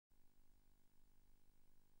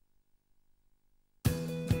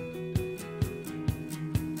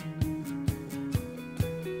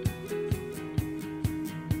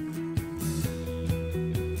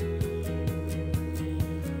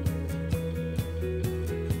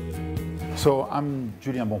So I'm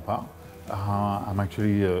Julien Bompard. I'm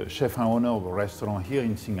actually a chef and owner of a restaurant here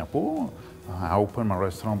in Singapore. I opened my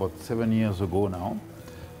restaurant about 7 years ago now.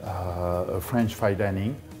 A French fine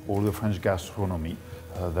dining, all the French gastronomy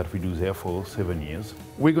that we do there for 7 years.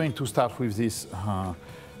 We're going to start with this,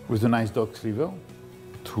 with the nice dog's liver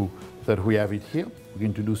that we have it here. We're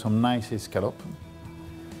going to do some nice escalope.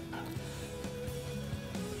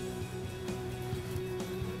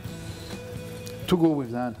 To go with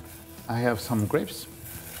that, I have some grapes.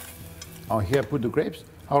 Here I put the grapes,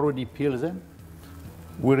 I already peel them.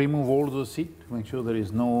 We remove all the seed to make sure there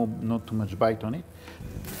is not too much bite on it.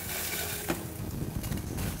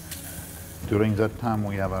 During that time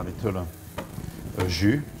we have a little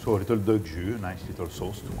jus, so a little duck jus, a nice little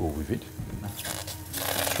sauce to go with it.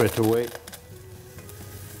 Straight away,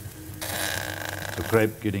 the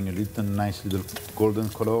grape getting a nice little golden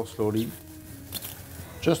color slowly.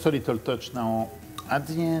 Just a little touch now at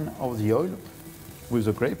the end of the oil with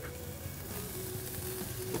the grape.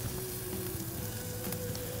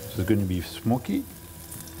 So it's going to be smoky,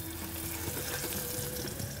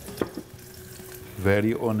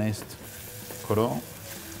 very honest color.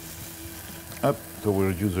 Up, so we'll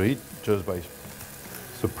reduce the heat just by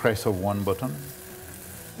the press of one button.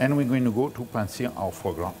 And we're going to go to pan-sear our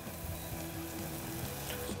foie gras.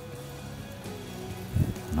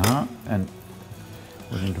 Now, and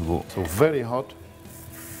we're going to go, so very hot.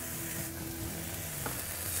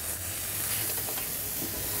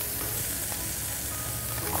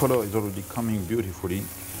 Color is already coming beautifully.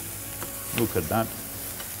 Look at that.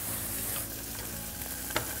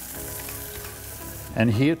 And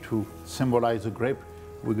here, to symbolize the grape,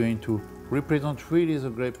 we're going to represent really the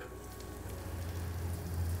grape.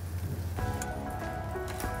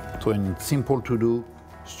 So it's simple to do,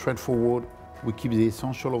 straightforward. We keep the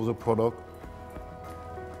essential of the product.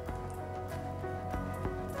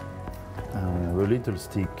 And we have a little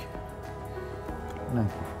stick, like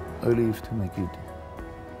a leaf to make it.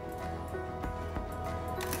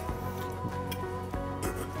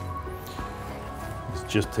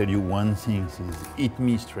 Just tell you one thing, is eat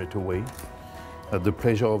me straight away. The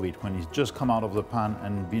pleasure of it, when it's just come out of the pan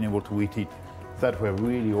and being able to eat it, that's where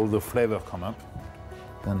really all the flavor come up.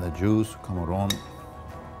 Then the juice come around,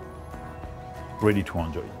 ready to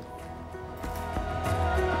enjoy.